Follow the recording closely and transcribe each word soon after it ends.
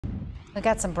We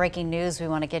got some breaking news we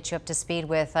want to get you up to speed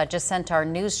with. Just sent our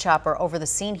news chopper over the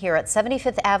scene here at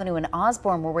 75th Avenue in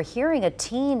Osborn, where we're hearing a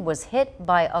teen was hit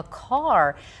by a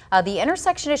car. The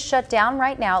intersection is shut down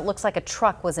right now. It looks like a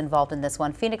truck was involved in this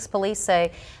one. Phoenix police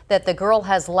say that the girl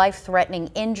has life-threatening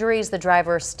injuries. The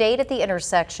driver stayed at the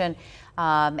intersection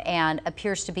and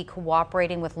appears to be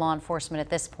cooperating with law enforcement at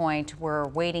this point. We're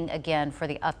waiting again for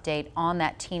the update on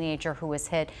that teenager who was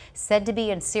hit, said to be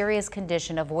in serious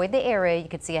condition. Avoid the area. You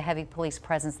can see a heavy police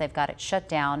presence. They've got it shut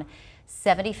down.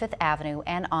 75th Avenue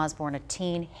and Osborn, a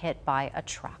teen hit by a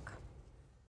truck.